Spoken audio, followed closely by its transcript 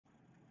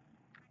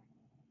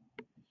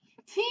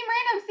Team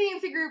Random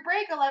C&C Group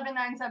Break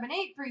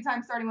 11978. 3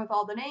 times starting with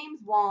all the names.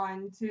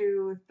 1,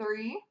 2,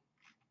 3.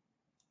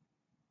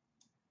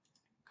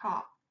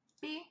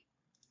 Copy.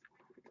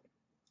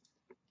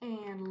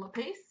 And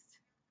paste.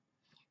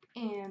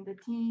 And the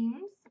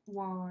teams.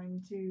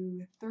 1,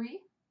 2, 3.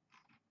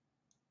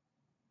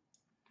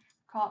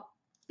 Copy.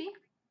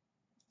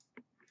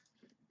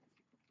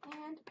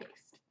 And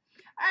paste.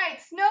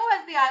 Alright, Snow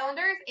has the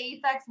Islanders,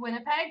 Athex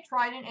Winnipeg,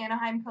 Trident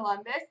Anaheim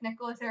Columbus,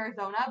 Nicholas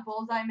Arizona,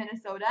 Bullseye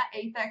Minnesota,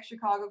 Athex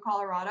Chicago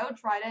Colorado,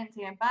 Trident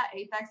Tampa,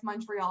 Athex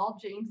Montreal,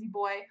 Jamesy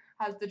Boy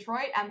has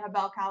Detroit, M.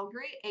 Habel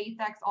Calgary,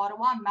 Athex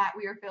Ottawa, Matt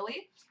Weir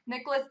Philly,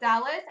 Nicholas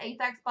Dallas,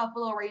 Athex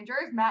Buffalo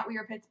Rangers, Matt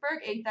Weir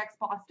Pittsburgh, Athex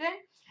Boston,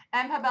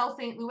 M. Habel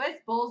St. Louis,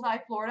 Bullseye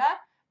Florida,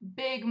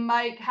 Big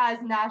Mike has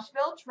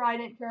Nashville,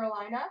 Trident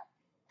Carolina,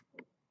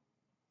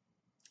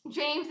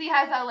 Jamesy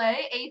has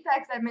LA,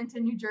 Athex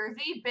Edmonton, New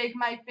Jersey, Big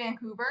Mike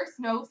Vancouver,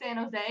 Snow San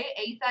Jose,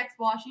 Athex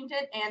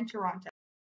Washington, and Toronto.